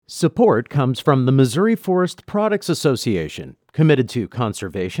Support comes from the Missouri Forest Products Association, committed to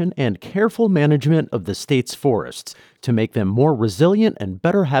conservation and careful management of the state's forests to make them more resilient and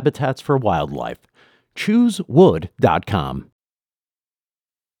better habitats for wildlife. ChooseWood.com.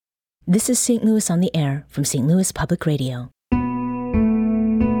 This is St. Louis on the Air from St. Louis Public Radio.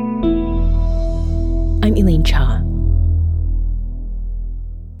 I'm Elaine Cha.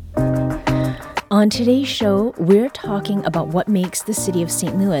 On today's show, we're talking about what makes the city of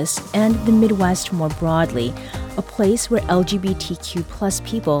St. Louis and the Midwest more broadly a place where LGBTQ plus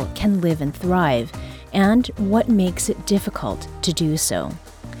people can live and thrive, and what makes it difficult to do so.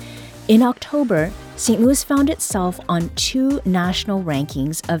 In October, St. Louis found itself on 2 national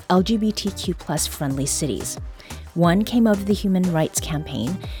rankings of LGBTQ plus friendly cities. One came out of the Human Rights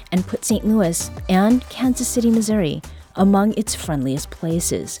Campaign and put St. Louis and Kansas City, Missouri among its friendliest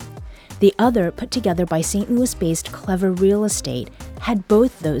places. The other, put together by St. Louis-based Clever Real Estate, had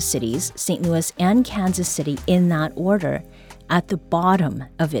both those cities, St. Louis and Kansas City, in that order, at the bottom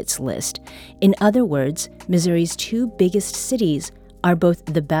of its list. In other words, Missouri's 2 biggest cities are both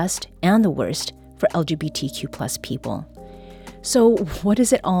the best and the worst for LGBTQ plus people. So what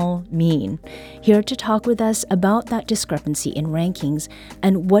does it all mean? Here to talk with us about that discrepancy in rankings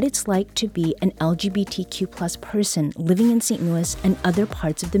and what it's like to be an LGBTQ plus person living in St. Louis and other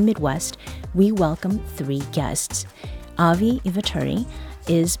parts of the Midwest, we welcome 3 guests. Avi Ivaturi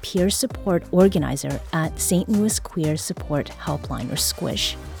is peer support organizer at St. Louis Queer Support Helpline, or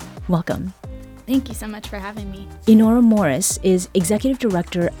SQUISH. Welcome. Thank you so much for having me. Inoru Morris is executive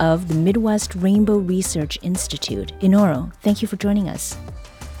director of the Midwest Rainbow Research Institute. Inoru, thank you for joining us.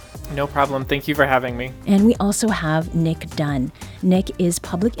 No problem. Thank you for having me. And we also have Nick Dunne. Nick is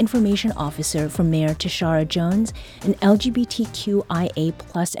Public Information Officer for Mayor Tashara Jones, an LGBTQIA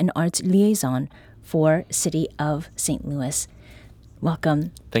plus and Arts Liaison for City of St. Louis.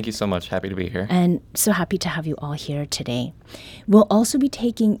 Welcome. Thank you so much. Happy to be here. And so happy to have you all here today. We'll also be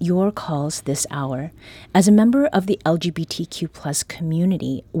taking your calls this hour. As a member of the LGBTQ plus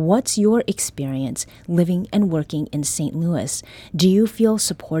community, what's your experience living and working in St. Louis? Do you feel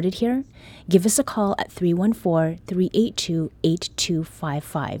supported here? Give us a call at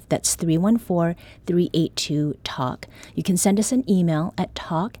 314-382-8255. That's 314-382-TALK. You can send us an email at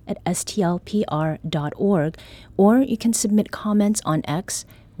talk@stlpr.org, or you can submit comments on X.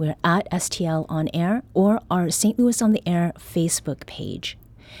 We're at STL On Air, or our St. Louis on the Air Facebook page.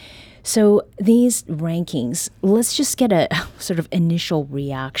 So these rankings, let's just get a sort of initial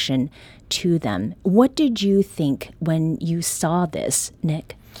reaction to them. What did you think when you saw this,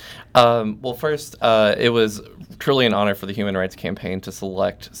 Nick? Well, first, it was truly an honor for the Human Rights Campaign to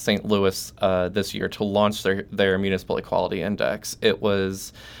select St. Louis this year to launch their Municipal Equality Index. It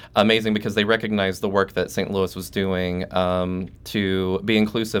was amazing because they recognized the work that St. Louis was doing to be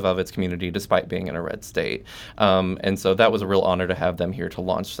inclusive of its community despite being in a red state. And so that was a real honor to have them here to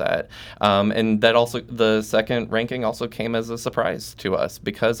launch that. And that also, the second ranking also came as a surprise to us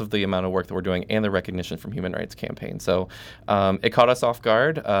because of the amount of work that we're doing and the recognition from Human Rights Campaign. So it caught us off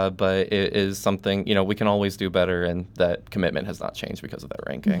guard, but it is something, we can always do better, and that commitment has not changed because of that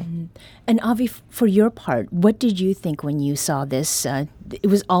ranking. Mm-hmm. And Avi, for your part, what did you think when you saw this? It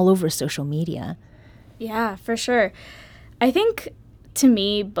was all over social media. Yeah, for sure. I think, to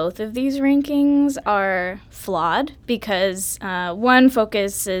me, both of these rankings are flawed because one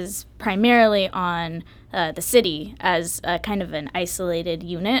focuses primarily on the city as a kind of an isolated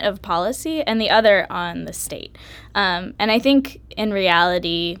unit of policy, and the other on the state. And I think, in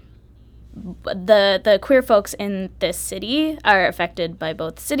reality, the queer folks in this city are affected by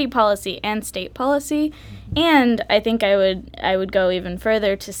both city policy and state policy. And I think I would go even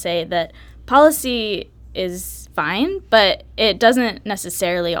further to say that policy is fine, but it doesn't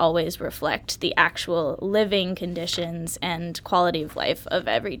necessarily always reflect the actual living conditions and quality of life of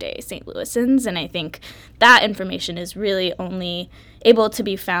everyday St. Louisans. And I think that information is really only able to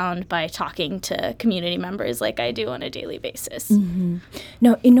be found by talking to community members like I do on a daily basis. Mm-hmm.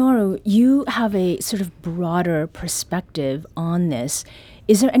 Now, Inoru, you have a sort of broader perspective on this.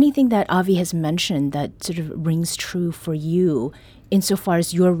 Is there anything that Avi has mentioned that sort of rings true for you insofar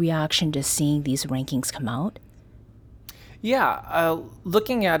as your reaction to seeing these rankings come out? Yeah,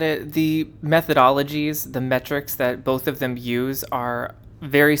 looking at it, the methodologies, the metrics that both of them use are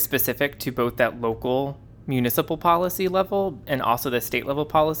very specific to both that local municipal policy level and also the state level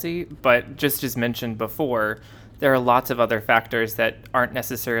policy. But just as mentioned before, there are lots of other factors that aren't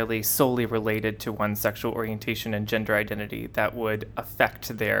necessarily solely related to one's sexual orientation and gender identity that would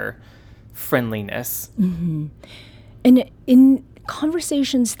affect their friendliness. Mm-hmm. And in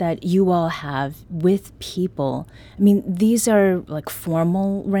conversations that you all have with people, I mean, these are like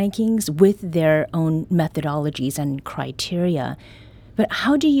formal rankings with their own methodologies and criteria. But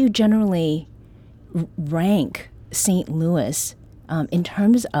how do you generally rank St. Louis in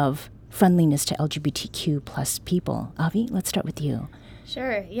terms of friendliness to LGBTQ plus people? Avi, let's start with you.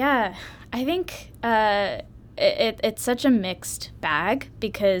 Sure. Yeah. I think it's such a mixed bag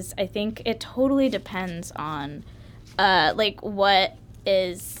because I think it totally depends on what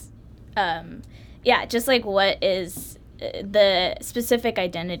is what is the specific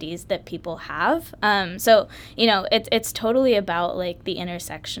identities that people have. So, it's totally about like the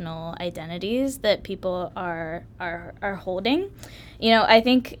intersectional identities that people are holding. I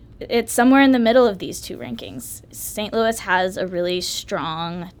think it's somewhere in the middle of these two rankings. St. Louis has a really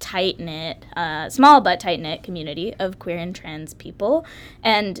strong, tight-knit, small but tight-knit community of queer and trans people.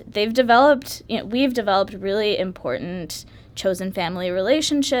 And we've developed really important chosen family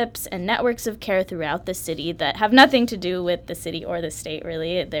relationships and networks of care throughout the city that have nothing to do with the city or the state,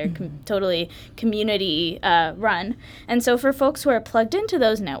 really. They're totally community run. And so for folks who are plugged into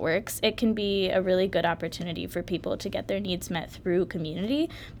those networks, it can be a really good opportunity for people to get their needs met through community.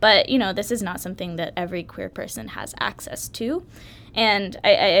 But, this is not something that every queer person has access to. And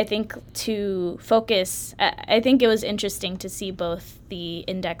I think to focus, I think it was interesting to see both the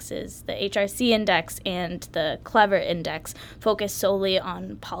indexes, the HRC index and the Clever index, focus solely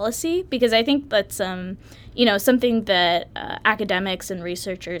on policy, because I think that's something that academics and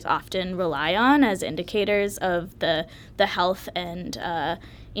researchers often rely on as indicators of the health and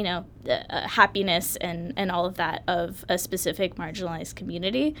happiness and all of that of a specific marginalized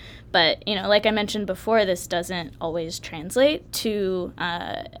community. But, like I mentioned before, this doesn't always translate to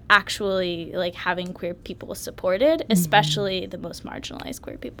actually like having queer people supported, especially the most marginalized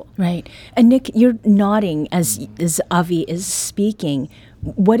queer people. Right. And Nick, you're nodding as Avi is speaking.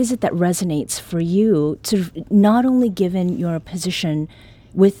 What is it that resonates for you, to not only given your position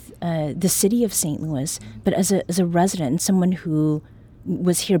with the city of St. Louis, but as a resident, someone who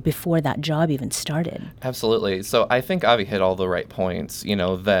was here before that job even started? Absolutely. So I think Avi hit all the right points,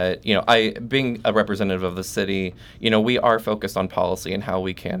 I, being a representative of the city, we are focused on policy and how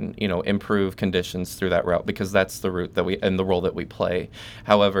we can, improve conditions through that route, because that's the route that and the role that we play.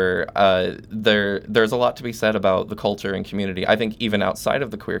 However, there's a lot to be said about the culture and community. I think even outside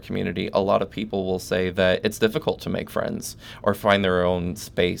of the queer community, a lot of people will say that it's difficult to make friends or find their own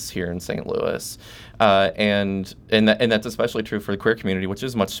space here in St. Louis. And that's especially true for the queer community, which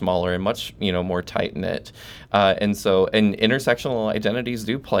is much smaller and much, more tight-knit. And intersectional identities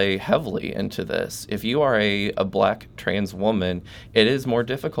do play heavily into this. If you are a Black trans woman, it is more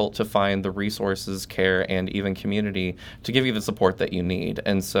difficult to find the resources, care, and even community to give you the support that you need.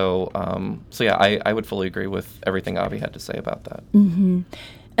 And I would fully agree with everything Avi had to say about that. Mm-hmm.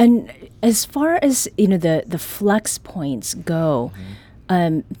 And as far as, the flex points go,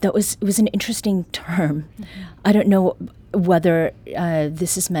 it was an interesting term. I don't know whether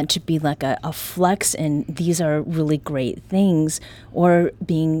this is meant to be like a flex and these are really great things, or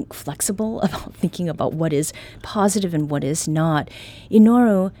being flexible about thinking about what is positive and what is not.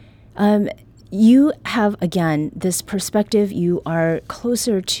 Inoru, you have, again, this perspective. You are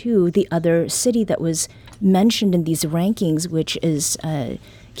closer to the other city that was mentioned in these rankings, which is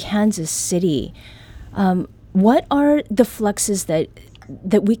Kansas City. What are the flexes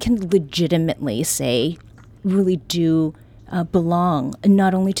that we can legitimately say really do belong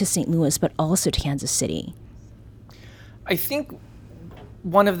not only to St. Louis, but also to Kansas City? I think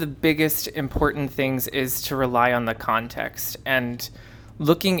one of the biggest important things is to rely on the context. And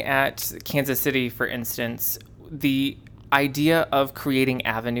looking at Kansas City, for instance, the idea of creating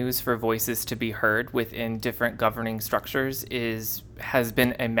avenues for voices to be heard within different governing structures has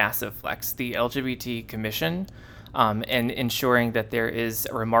been a massive flex. The LGBT Commission, and ensuring that there is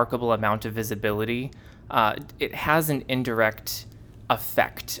a remarkable amount of visibility, it has an indirect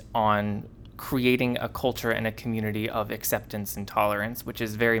effect on creating a culture and a community of acceptance and tolerance, which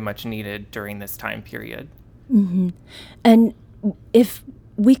is very much needed during this time period. Mm-hmm. And if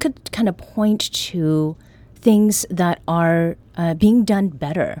we could kind of point to things that are being done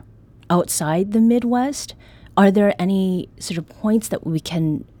better outside the Midwest, are there any sort of points that we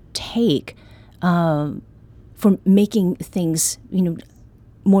can take for making things,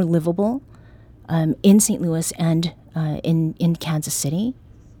 more livable in St. Louis and in Kansas City?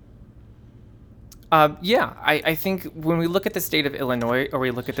 I think when we look at the state of Illinois or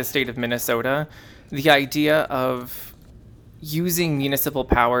we look at the state of Minnesota, the idea of using municipal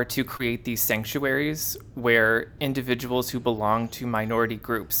power to create these sanctuaries where individuals who belong to minority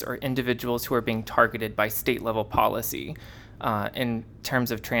groups or individuals who are being targeted by state level policy in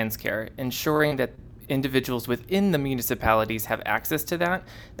terms of trans care, ensuring that individuals within the municipalities have access to that.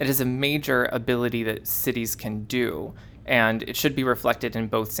 That is a major ability that cities can do, and it should be reflected in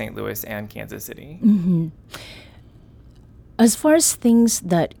both St. Louis and Kansas City. Mm-hmm. As far as things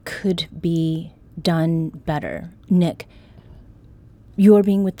that could be done better, Nick, you're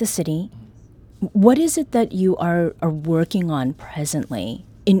being with the city. What is it that you are working on presently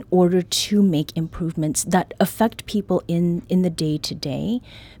in order to make improvements that affect people in the day-to-day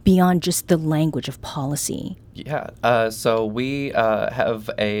beyond just the language of policy? Yeah, so we have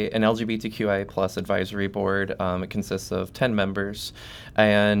an LGBTQIA plus advisory board. It consists of 10 members,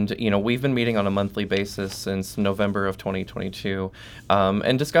 and we've been meeting on a monthly basis since November of 2022,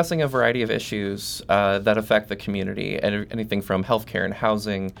 and discussing a variety of issues that affect the community, and anything from healthcare and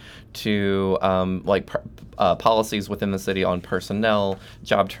housing to policies within the city on personnel,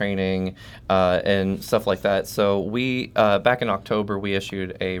 job training, and stuff like that. So we back in October we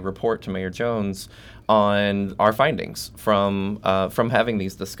issued a report to Mayor Jones on our findings from having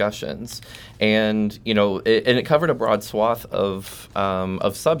these discussions, and it covered a broad swath of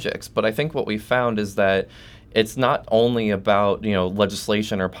subjects. But I think what we found is that it's not only about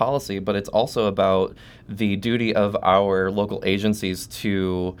legislation or policy, but it's also about the duty of our local agencies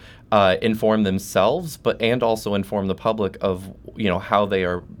to inform themselves, and also inform the public of how they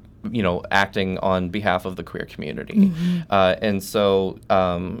are acting on behalf of the queer community. Mm-hmm. And so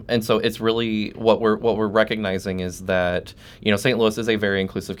it's really what we're recognizing is that St. Louis is a very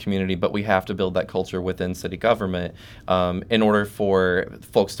inclusive community, but we have to build that culture within city government in order for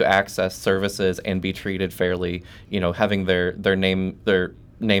folks to access services and be treated fairly. Having their name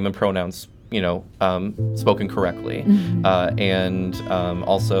and pronouns spoken correctly, mm-hmm. And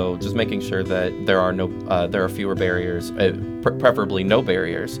also just making sure that there are fewer barriers, preferably no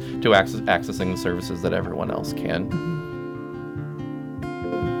barriers, to accessing the services that everyone else can.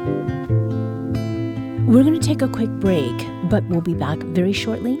 We're going to take a quick break, but we'll be back very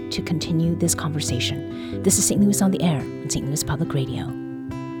shortly to continue this conversation. This is St. Louis on the Air on St. Louis Public Radio.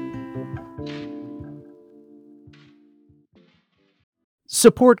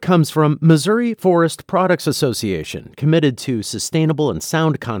 Support comes from Missouri Forest Products Association, committed to sustainable and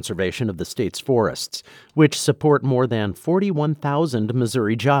sound conservation of the state's forests, which support more than 41,000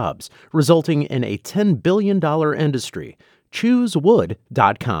 Missouri jobs, resulting in a $10 billion industry.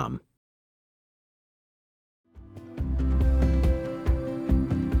 ChooseWood.com.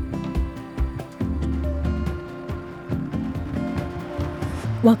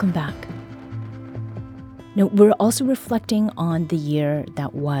 Welcome back. Now, we're also reflecting on the year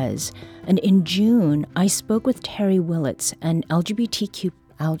that was. And in June, I spoke with Terry Willits, an LGBTQ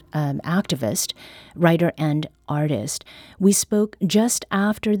activist, writer, and artist. We spoke just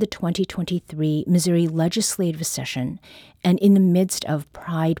after the 2023 Missouri legislative session and in the midst of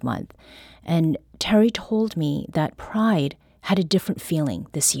Pride Month. And Terry told me that Pride had a different feeling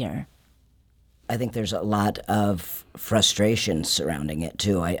this year. I think there's a lot of frustration surrounding it,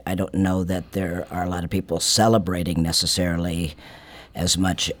 too. I don't know that there are a lot of people celebrating necessarily as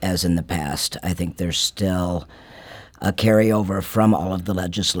much as in the past. I think there's still a carryover from all of the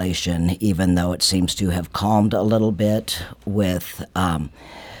legislation, even though it seems to have calmed a little bit with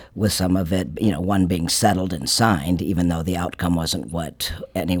some of it, one being settled and signed, even though the outcome wasn't what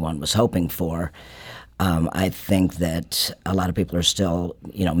anyone was hoping for. I think that a lot of people are still,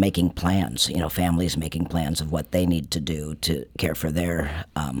 making plans, families making plans of what they need to do to care for their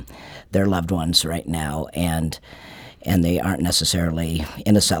loved ones right now, and they aren't necessarily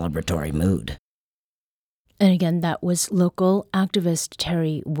in a celebratory mood. And again, that was local activist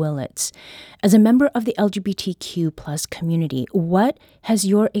Terry Willits. As a member of the LGBTQ plus community, what has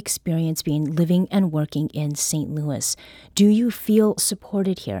your experience been living and working in St. Louis? Do you feel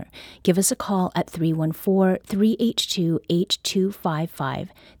supported here? Give us a call at 314-382-8255.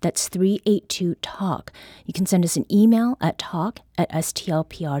 That's 382-TALK. You can send us an email at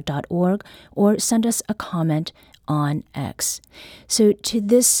talk@stlpr.org or send us a comment on X. So to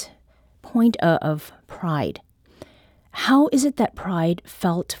this point of Pride, how is it that Pride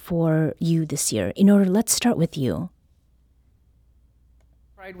felt for you this year? Inoru, let's start with you.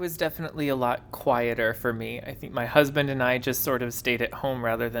 Pride was definitely a lot quieter for me. I think my husband and I just sort of stayed at home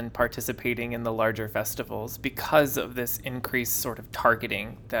rather than participating in the larger festivals because of this increased sort of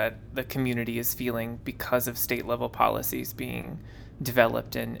targeting that the community is feeling because of state-level policies being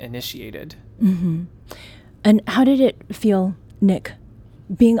developed and initiated. Mm-hmm. And how did it feel, Nick,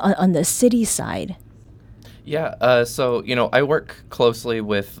 being on the city side? Yeah, so, I work closely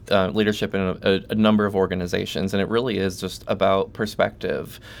with leadership in a number of organizations, and it really is just about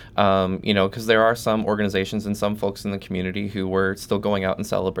perspective, because there are some organizations and some folks in the community who were still going out and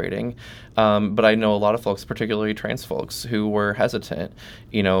celebrating, but I know a lot of folks, particularly trans folks, who were hesitant,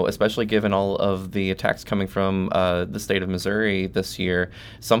 especially given all of the attacks coming from the state of Missouri this year.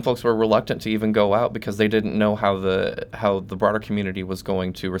 Some folks were reluctant to even go out because they didn't know how the broader community was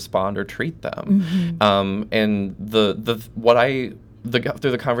going to respond or treat them. Mm-hmm. And through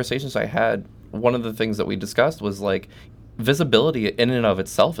the conversations I had, one of the things that we discussed was like visibility in and of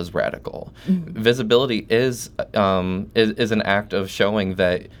itself is radical. Mm-hmm. Visibility is an act of showing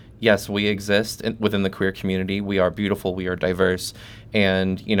that yes, we exist within the queer community. We are beautiful. We are diverse.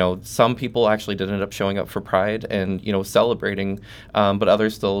 And, some people actually did end up showing up for Pride and, celebrating, but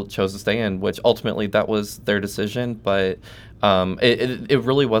others still chose to stay in, which ultimately that was their decision. But it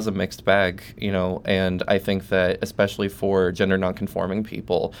really was a mixed bag, and I think that especially for gender nonconforming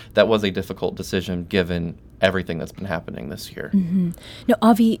people, that was a difficult decision given everything that's been happening this year. Mm-hmm. Now,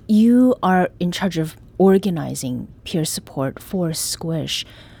 Avi, you are in charge of organizing peer support for Squish.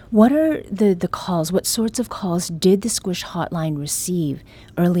 What are the calls? What sorts of calls did the Squish hotline receive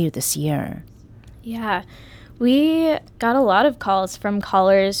earlier this year? Yeah, we got a lot of calls from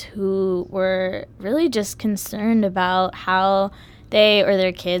callers who were really just concerned about how they or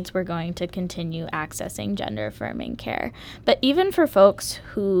their kids were going to continue accessing gender-affirming care. But even for folks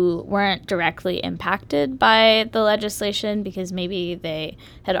who weren't directly impacted by the legislation because maybe they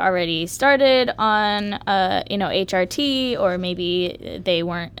had already started on, HRT, or maybe they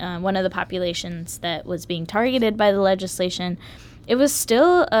weren't one of the populations that was being targeted by the legislation, it was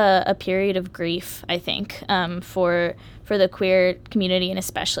still a period of grief, I think, for the queer community and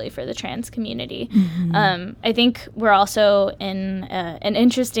especially for the trans community. Mm-hmm. I think we're also in an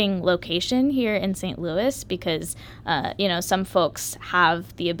interesting location here in St. Louis because, some folks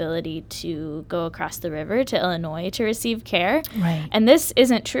have the ability to go across the river to Illinois to receive care. Right. And this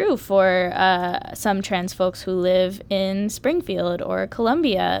isn't true for some trans folks who live in Springfield or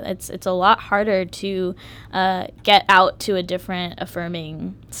Columbia. It's a lot harder to get out to a different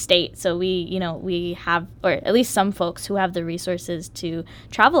affirming state. So we have, or at least some folks who have the resources to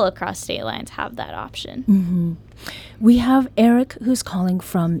travel across state lines have that option. Mm-hmm. We have Eric who's calling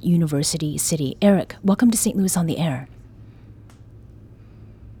from University City. Eric, welcome to St. Louis on the Air.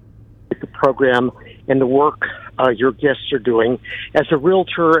 The program and the work your guests are doing. As a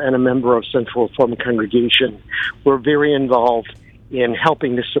realtor and a member of Central Reformed Congregation, we're very involved in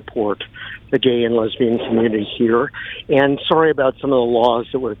helping to support the gay and lesbian community here. And sorry about some of the laws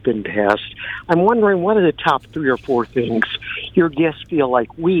that have been passed. I'm wondering what are the top 3 or 4 things your guests feel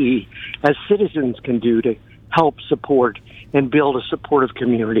like we as citizens can do to help support and build a supportive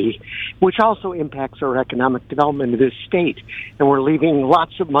community, which also impacts our economic development of this state. And we're leaving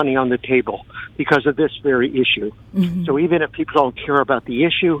lots of money on the table because of this very issue. Mm-hmm. So even if people don't care about the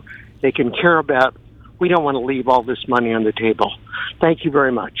issue, they can care about, we don't want to leave all this money on the table. Thank you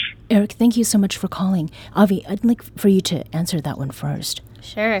very much. Eric, thank you so much for calling. Avi, I'd like for you to answer that one first.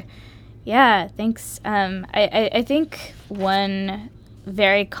 Sure. Yeah, thanks. I think one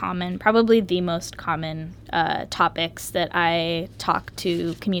very common, probably the most common topics that I talk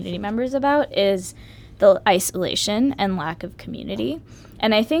to community members about is the isolation and lack of community.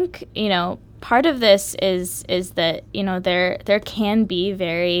 And I think, part of this is that, there can be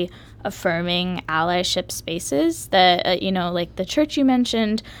very affirming allyship spaces that, like the church you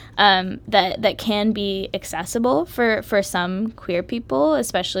mentioned, that can be accessible for some queer people,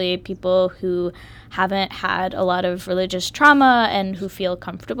 especially people who haven't had a lot of religious trauma and who feel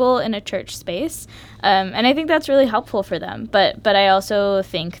comfortable in a church space. And I think that's really helpful for them. But I also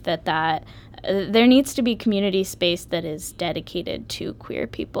think that there needs to be community space that is dedicated to queer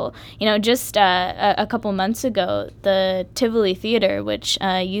people. Just a couple months ago, the Tivoli Theater, which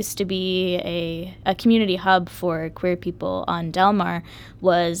used to be a community hub for queer people on Del Mar,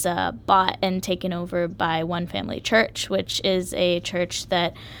 was bought and taken over by One Family Church, which is a church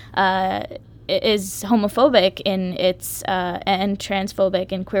that is homophobic in its and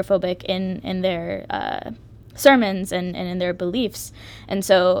transphobic and queerphobic in their sermons and in their beliefs. And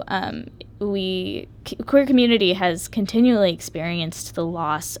so queer community has continually experienced the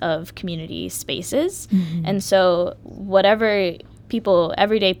loss of community spaces. Mm-hmm. And so whatever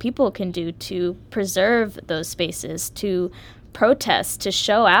everyday people can do to preserve those spaces, to protest, to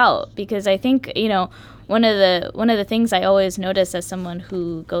show out, because I think, one of the things I always notice as someone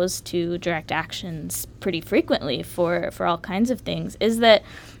who goes to direct actions pretty frequently for all kinds of things is that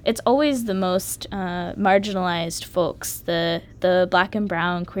it's always the most marginalized folks, the Black and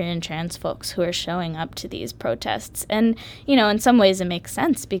brown, queer and trans folks who are showing up to these protests. And, in some ways it makes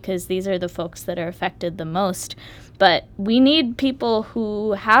sense because these are the folks that are affected the most. But we need people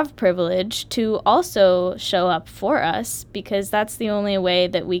who have privilege to also show up for us, because that's the only way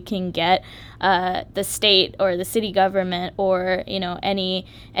that we can get the state or the city government or, any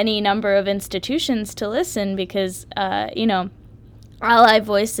number of institutions to listen, because, ally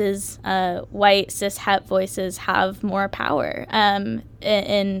voices, white cis het voices have more power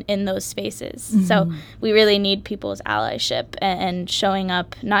in those spaces. Mm-hmm. So we really need people's allyship and showing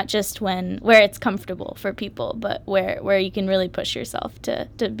up not just where it's comfortable for people, but where you can really push yourself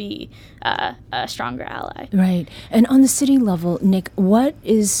to be a stronger ally. Right. And on the city level, Nick,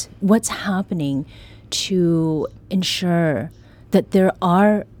 what's happening to ensure that there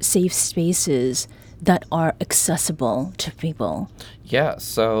are safe spaces that are accessible to people? Yeah,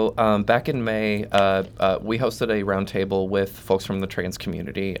 so back in May, we hosted a roundtable with folks from the trans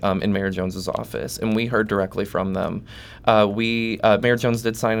community in Mayor Jones's office, and we heard directly from them. Mayor Jones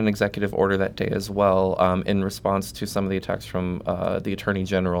did sign an executive order that day as well in response to some of the attacks from the Attorney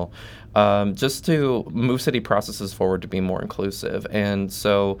General, just to move city processes forward to be more inclusive. And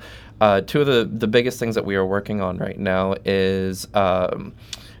so two of the biggest things that we are working on right now is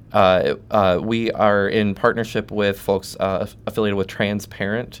we are in partnership with folks affiliated with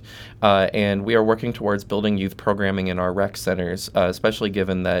Transparent, and we are working towards building youth programming in our rec centers, especially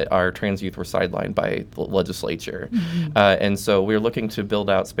given that our trans youth were sidelined by the legislature. Mm-hmm. And so we're looking to build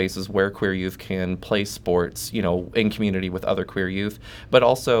out spaces where queer youth can play sports, in community with other queer youth, but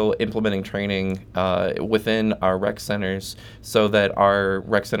also implementing training within our rec centers so that our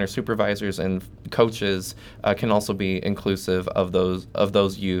rec center supervisors and coaches can also be inclusive of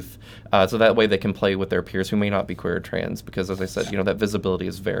those youth. So that way they can play with their peers who may not be queer or trans, because as I said, that visibility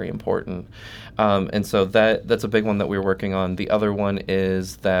is very important. And so that's a big one that we're working on. The other one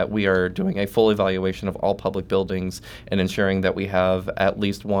is that we are doing a full evaluation of all public buildings and ensuring that we have at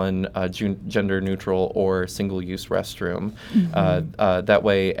least one gender neutral or single use restroom. Mm-hmm. That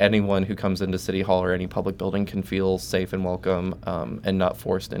way anyone who comes into City Hall or any public building can feel safe and welcome and not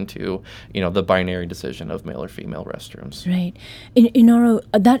forced into, the binary decision of male or female restrooms. Right. Inoru,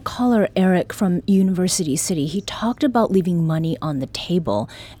 that caller, Eric from University City, he talked about leaving money on the table.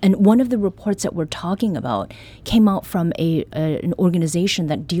 And one of the reports that we're talking about came out from an organization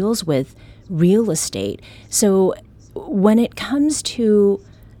that deals with real estate. So when it comes to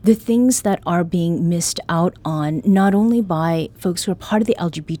the things that are being missed out on, not only by folks who are part of the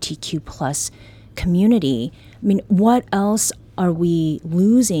LGBTQ plus community, what else are we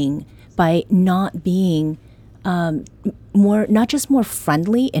losing by not being not just more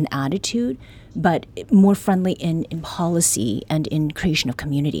friendly in attitude, but more friendly in policy and in creation of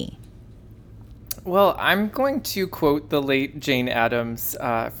community? Well, I'm going to quote the late Jane Addams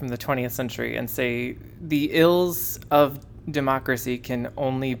from the 20th century and say, the ills of democracy can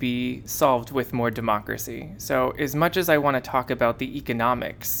only be solved with more democracy. So as much as I want to talk about the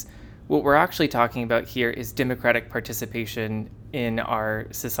economics, what we're actually talking about here is democratic participation in our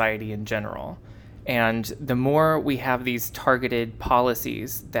society in general. And the more we have these targeted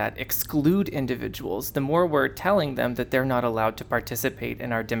policies that exclude individuals, the more we're telling them that they're not allowed to participate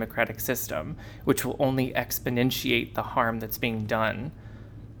in our democratic system, which will only exponentiate the harm that's being done.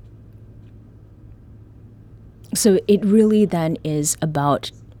 So it really then is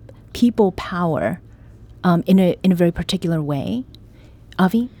about people power in a very particular way.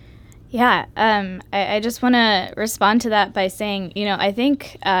 Avi? Yeah, I just want to respond to that by saying, I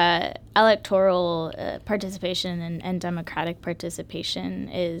think electoral participation and democratic participation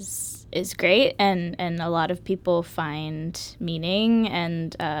is great, and a lot of people find meaning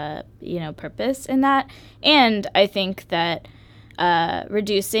and purpose in that. And I think that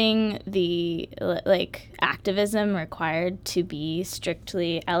reducing the activism required to be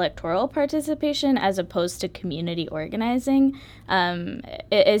strictly electoral participation as opposed to community organizing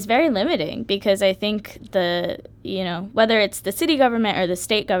is very limiting, because I think whether it's the city government or the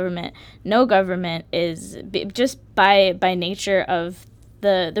state government, no government is just by nature of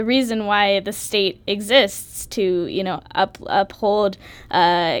the reason why the state exists to uphold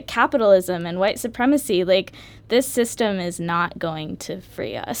capitalism and white supremacy. This system is not going to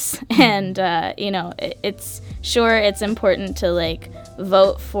free us. And, it's important to,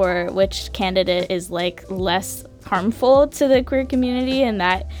 vote for which candidate is, less harmful to the queer community, and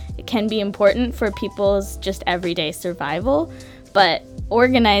that can be important for people's just everyday survival. But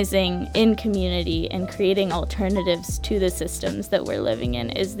organizing in community and creating alternatives to the systems that we're living in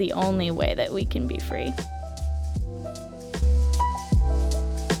is the only way that we can be free.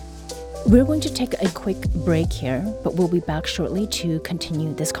 We're going to take a quick break here, but we'll be back shortly to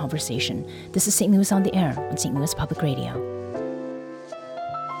continue this conversation. This is St. Louis on the Air on St. Louis Public Radio.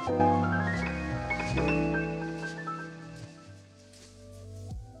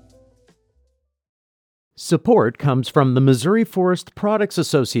 Support comes from the Missouri Forest Products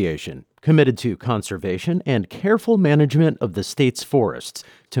Association, committed to conservation and careful management of the state's forests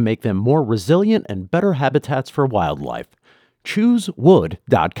to make them more resilient and better habitats for wildlife.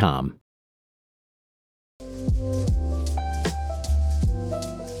 ChooseWood.com.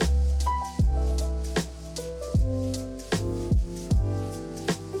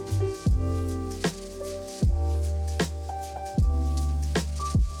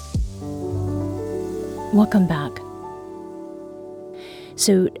 Welcome back.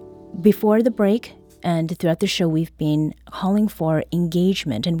 So before the break and throughout the show, we've been calling for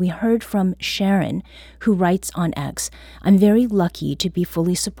engagement, and we heard from Sharon, who writes on X, "I'm very lucky to be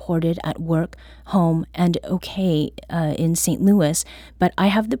fully supported at work, home, and in St. Louis, but I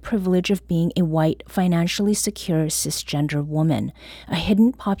have the privilege of being a white, financially secure, cisgender woman. A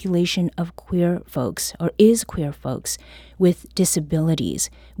hidden population of queer folks with disabilities.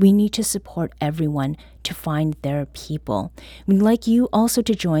 We need to support everyone to find their people. We'd like you also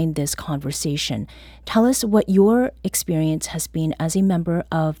to join this conversation. Tell us what your experience has been as a member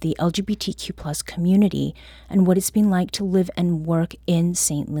of the LGBTQ plus community and what it's been like to live and work in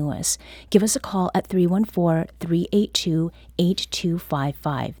St. Louis. Give us a call at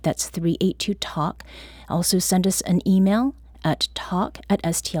 314-382-8255. That's 382-TALK. Also send us an email at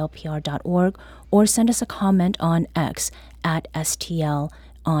talk@stlpr.org or send us a comment on X at STL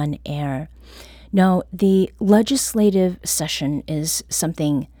on air. Now, the legislative session is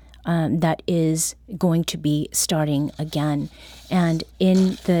something that is going to be starting again. And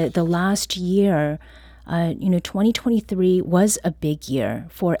in the last year, 2023 was a big year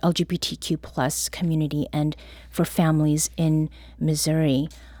for LGBTQ plus community and for families in Missouri.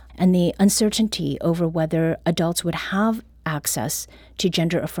 And the uncertainty over whether adults would have access to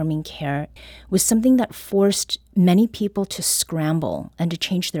gender-affirming care was something that forced many people to scramble and to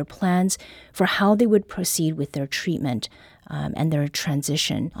change their plans for how they would proceed with their treatment and their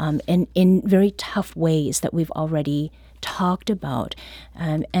transition in very tough ways that we've already talked about.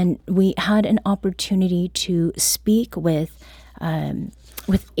 And we had an opportunity to speak with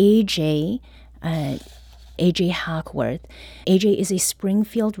AJ Hackworth. AJ is a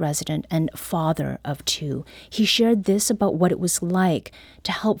Springfield resident and father of two. He shared this about what it was like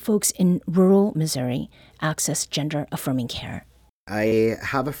to help folks in rural Missouri access gender-affirming care. I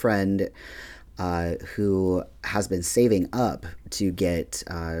have a friend who has been saving up to get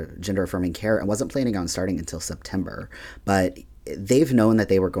gender-affirming care and wasn't planning on starting until September, but they've known that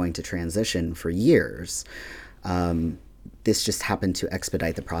they were going to transition for years. This just happened to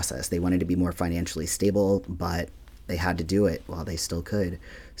expedite the process. They wanted to be more financially stable, but they had to do it while they still could.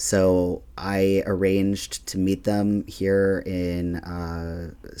 So I arranged to meet them here in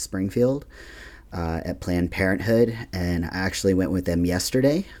Springfield at Planned Parenthood, and I actually went with them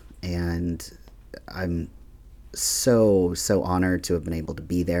yesterday, and I'm so honored to have been able to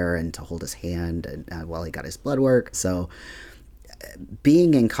be there and to hold his hand and while he got his blood work. So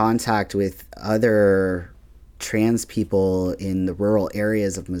being in contact with other trans people in the rural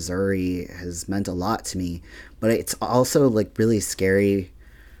areas of Missouri has meant a lot to me, but it's also like really scary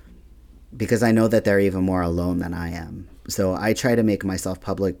because I know that they're even more alone than I am. So I try to make myself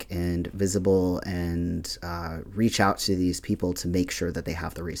public and visible and reach out to these people to make sure that they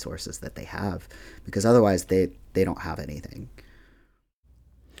have the resources that they have, because otherwise they don't have anything.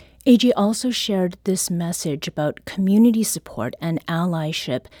 AJ also shared this message about community support and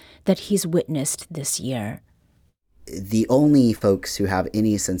allyship that he's witnessed this year. The only folks who have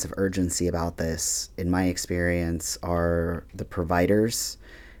any sense of urgency about this, in my experience, are the providers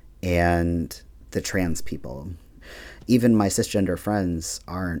and the trans people. Even my cisgender friends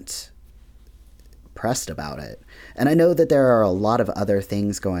aren't pressed about it. And I know that there are a lot of other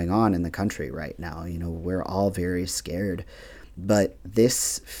things going on in the country right now. You know, we're all very scared. But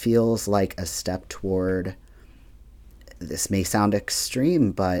this feels like a step toward, this may sound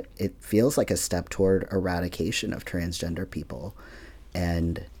extreme, but it feels like a step toward eradication of transgender people.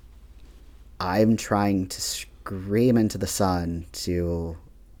 And I'm trying to scream into the sun to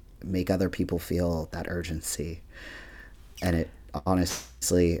make other people feel that urgency. And it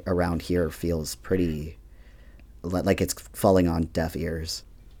honestly around here feels pretty like it's falling on deaf ears.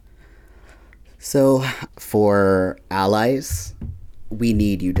 So for allies, we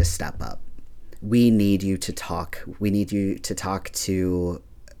need you to step up. We need you to talk. We need you to talk to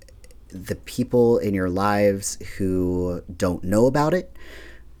the people in your lives who don't know about it.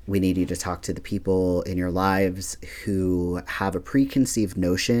 We need you to talk to the people in your lives who have a preconceived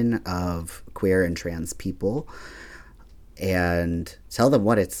notion of queer and trans people, and tell them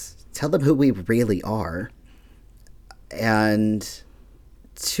who we really are. And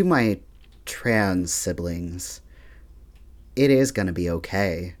to my trans siblings, it is going to be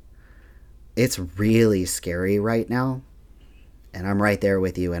okay. It's really scary right now, and I'm right there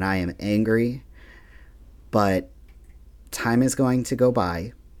with you, and I am angry, but time is going to go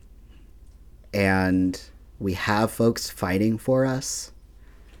by, and we have folks fighting for us,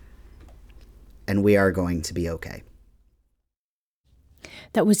 and we are going to be okay.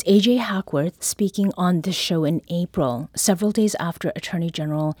 That was A.J. Hackworth speaking on the show in April, several days after Attorney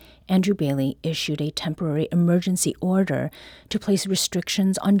General Andrew Bailey issued a temporary emergency order to place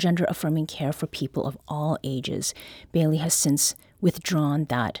restrictions on gender-affirming care for people of all ages. Bailey has since withdrawn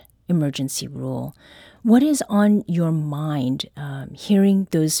that emergency rule. What is on your mind hearing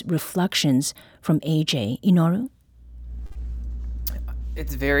those reflections from A.J. Inoru?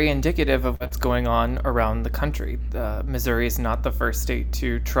 It's very indicative of what's going on around the country. Missouri is not the first state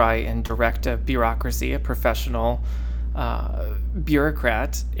to try and direct a bureaucracy, a professional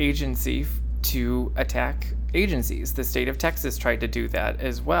bureaucrat agency to attack agencies. The state of Texas tried to do that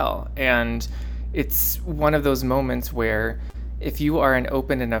as well. And it's one of those moments where if you are an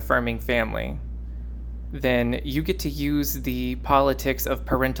open and affirming family, then you get to use the politics of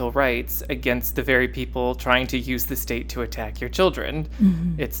parental rights against the very people trying to use the state to attack your children.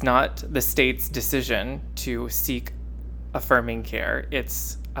 Mm-hmm. It's not the state's decision to seek affirming care.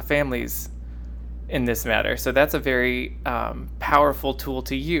 It's a family's in this matter. So that's a very powerful tool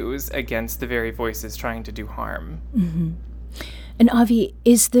to use against the very voices trying to do harm. Mm-hmm. And Avi,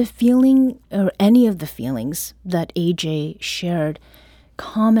 is the feeling, or any of the feelings that AJ shared,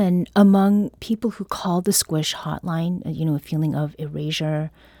 common among people who call the Squish hotline? A feeling of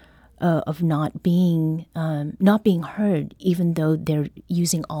erasure, of not being heard, even though they're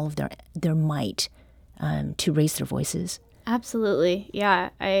using all of their might to raise their voices. Absolutely. Yeah,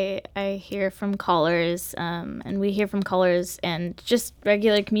 I hear from callers, and we hear from callers and just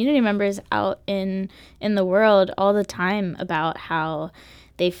regular community members out in the world all the time about how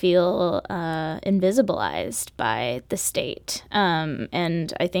they feel invisibilized by the state.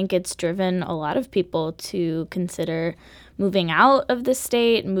 And I think it's driven a lot of people to consider moving out of the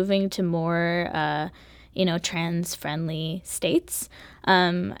state, moving to more trans-friendly states.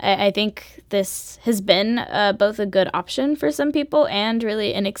 I think this has been both a good option for some people and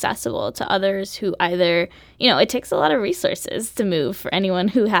really inaccessible to others who either, it takes a lot of resources to move for anyone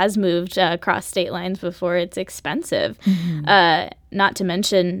who has moved across state lines before. It's expensive. Mm-hmm. Not to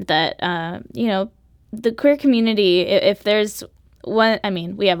mention that, the queer community, if there's one,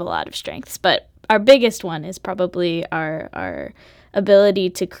 we have a lot of strengths, but our biggest one is probably our ability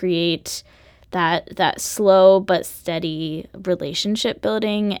to create that slow but steady relationship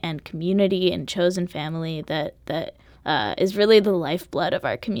building and community and chosen family that is really the lifeblood of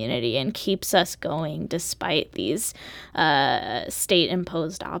our community and keeps us going despite these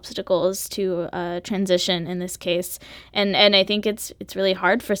state-imposed obstacles to transition in this case. And I think it's really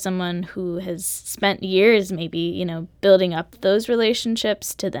hard for someone who has spent years maybe, building up those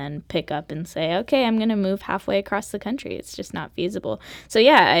relationships to then pick up and say, okay, I'm going to move halfway across the country. It's just not feasible. So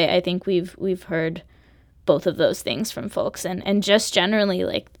yeah, I think we've heard both of those things from folks and just generally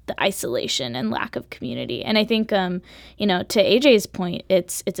like the isolation and lack of community. And I think, to AJ's point,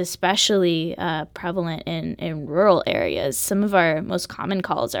 it's especially prevalent in rural areas. Some of our most common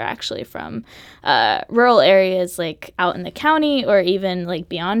calls are actually from rural areas like out in the county or even like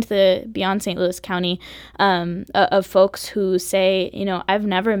beyond St. Louis County, of folks who say, I've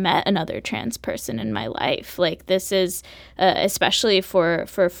never met another trans person in my life. Like this is especially for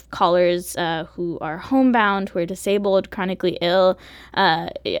callers who are homebound, who are disabled, chronically ill,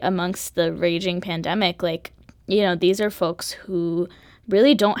 amongst the raging pandemic. Like, these are folks who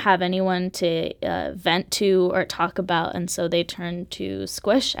really don't have anyone to vent to or talk about, and so they turn to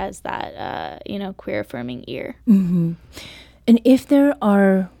Squish as that, queer affirming ear. Mm-hmm. And if there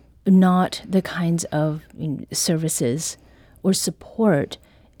are not the kinds of services or support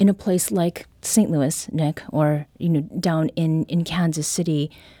in a place like St. Louis, Nick, or down in Kansas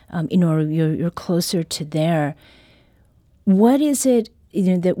City, Inoru, you're closer to there. What is it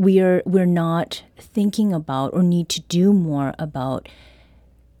that we're not thinking about or need to do more about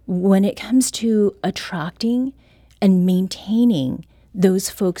when it comes to attracting and maintaining those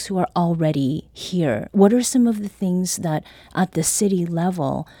folks who are already here? What are some of the things that at the city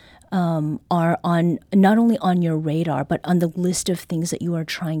level are on not only on your radar, but on the list of things that you are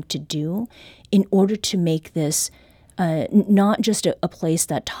trying to do in order to make this not just a place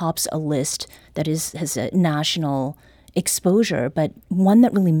that tops a list that has a national exposure, but one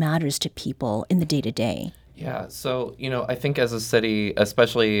that really matters to people in the day-to-day? Yeah, so, I think as a city,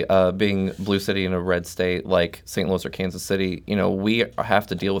 especially being blue city in a red state like St. Louis or Kansas City, we have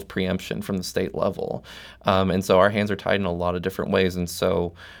to deal with preemption from the state level. And so our hands are tied in a lot of different ways. And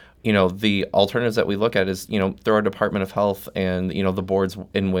so, the alternatives that we look at is, through our Department of Health and, the boards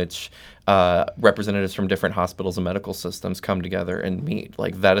in which representatives from different hospitals and medical systems come together and meet.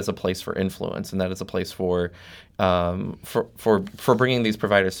 Like, that is a place for influence, and that is a place for bringing these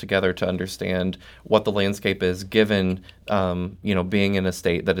providers together to understand what the landscape is, given being in a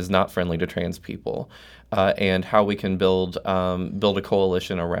state that is not friendly to trans people, and how we can build a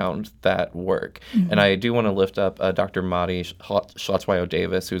coalition around that work. Mm-hmm. And I do want to lift up Dr. Madi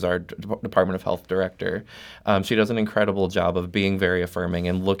Schlatzwayo-Davis, who's our Department of Health director. She does an incredible job of being very affirming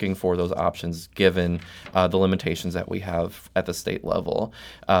and looking for those options given the limitations that we have at the state level.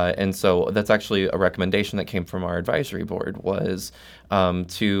 And so that's actually a recommendation that came from our advisory board, was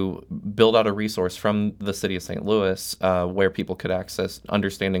to build out a resource from the city of St. Louis where people could access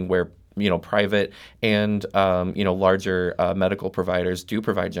understanding where private and, larger medical providers do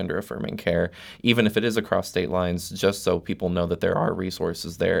provide gender-affirming care, even if it is across state lines, just so people know that there are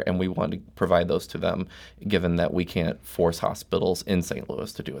resources there, and we want to provide those to them, given that we can't force hospitals in St.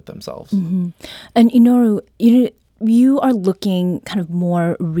 Louis to do it themselves. Mm-hmm. And Inoru, you are looking kind of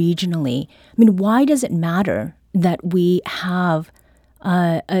more regionally. I mean, why does it matter that we have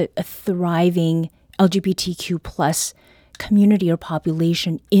a thriving LGBTQ plus community or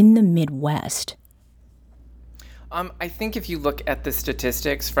population in the Midwest? I think if you look at the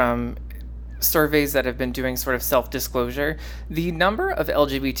statistics from surveys that have been doing sort of self-disclosure, the number of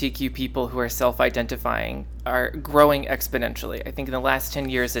LGBTQ people who are self-identifying are growing exponentially. I think in the last 10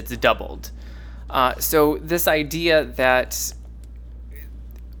 years it's doubled. So this idea that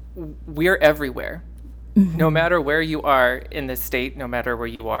we're everywhere, mm-hmm. no matter where you are in the state, no matter where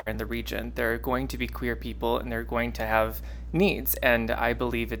you are in the region, there are going to be queer people and they're going to have needs. And I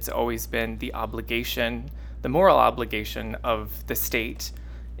believe it's always been the obligation, the moral obligation of the state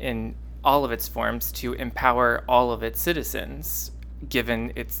in all of its forms to empower all of its citizens,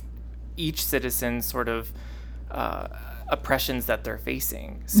 given each citizen's sort of oppressions that they're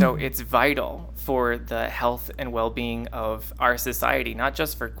facing. So it's vital for the health and well-being of our society, not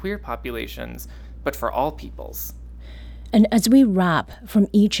just for queer populations, but for all peoples. And as we wrap, from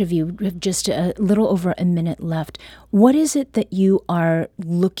each of you, we have just a little over a minute left. What is it that you are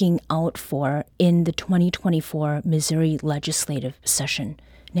looking out for in the 2024 Missouri legislative session?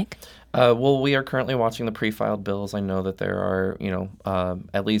 Nick? Well, we are currently watching the pre-filed bills. I know that there are,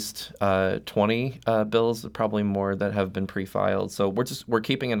 at least 20 bills, probably more, that have been pre-filed. So we're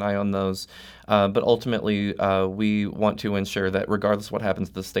keeping an eye on those. But ultimately, we want to ensure that regardless of what happens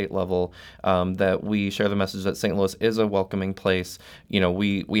at the state level, that we share the message that St. Louis is a welcoming place.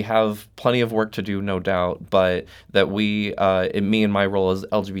 We have plenty of work to do, no doubt, but that me and my role as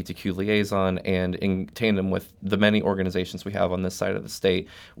LGBTQ liaison, and in tandem with the many organizations we have on this side of the state,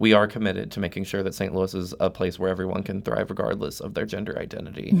 we are committed to making sure that St. Louis is a place where everyone can thrive regardless of their gender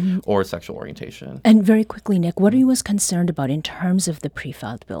identity or sexual orientation. And very quickly, Nick, what are you most concerned about in terms of the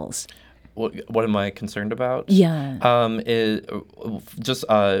pre-filed bills? What am I concerned about? Yeah. Just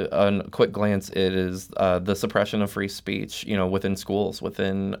a quick glance, it is the suppression of free speech, within schools,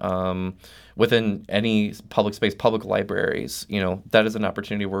 within any public space, public libraries. That is an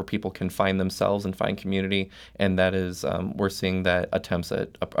opportunity where people can find themselves and find community, and that is we're seeing that attempts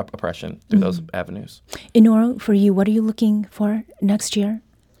at oppression through those avenues. Inoru, for you, what are you looking for next year?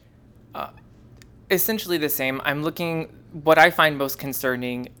 Essentially the same. What I find most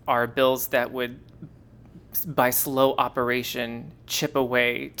concerning are bills that would, by slow operation, chip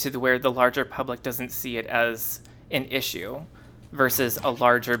away to where the larger public doesn't see it as an issue, versus a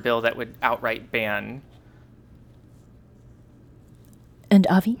larger bill that would outright ban. And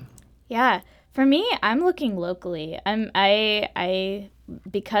Avi? Yeah, for me, I'm looking locally. I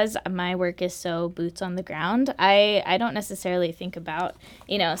because my work is so boots on the ground, I don't necessarily think about,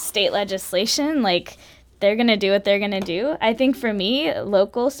 state legislation. Like, they're going to do what they're going to do. I think for me,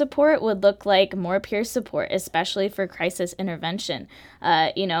 local support would look like more peer support, especially for crisis intervention.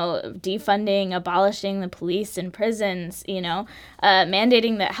 Defunding, abolishing the police and prisons,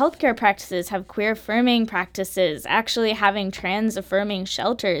 mandating that healthcare practices have queer affirming practices, actually having trans affirming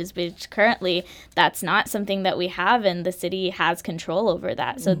shelters, which currently that's not something that we have, and the city has control over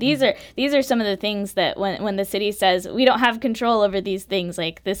that. So these are some of the things that when the city says we don't have control over these things,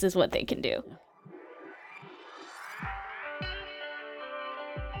 like this is what they can do.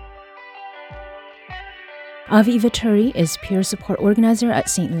 Avi Ivaturi is peer support organizer at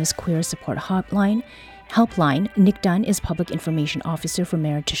St. Louis Queer Support Helpline. Nick Dunne is public information officer for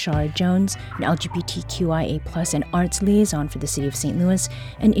Mayor Tashara Jones, an LGBTQIA+ and Arts Liaison for the City of St. Louis,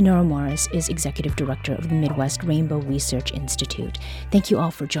 and Inoru is executive director of the Midwest Rainbow Research Institute. Thank you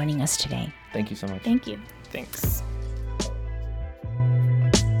all for joining us today. Thank you so much. Thank you. Thanks.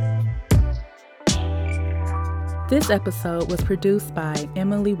 This episode was produced by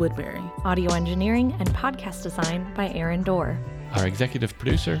Emily Woodbury. Audio engineering and podcast design by Aaron Dorr. Our executive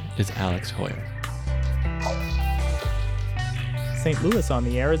producer is Alex Hoyer. St. Louis on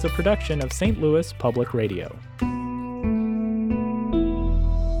the Air is a production of St. Louis Public Radio.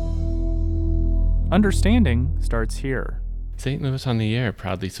 Understanding starts here. St. Louis on the Air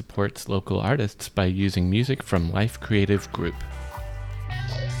proudly supports local artists by using music from Life Creative Group.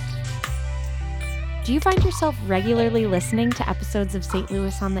 Do you find yourself regularly listening to episodes of St.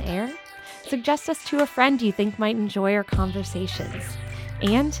 Louis on the Air? Suggest us to a friend you think might enjoy our conversations.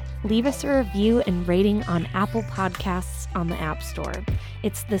 And leave us a review and rating on Apple Podcasts on the App Store.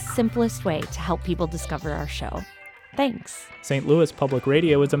 It's the simplest way to help people discover our show. Thanks. St. Louis Public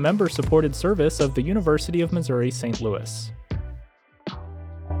Radio is a member-supported service of the University of Missouri St. Louis.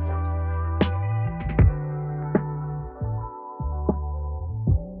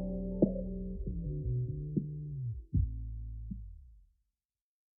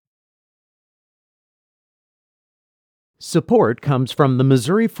 Support comes from the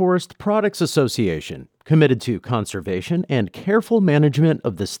Missouri Forest Products Association, committed to conservation and careful management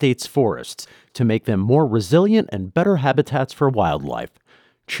of the state's forests to make them more resilient and better habitats for wildlife.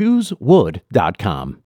 ChooseWood.com.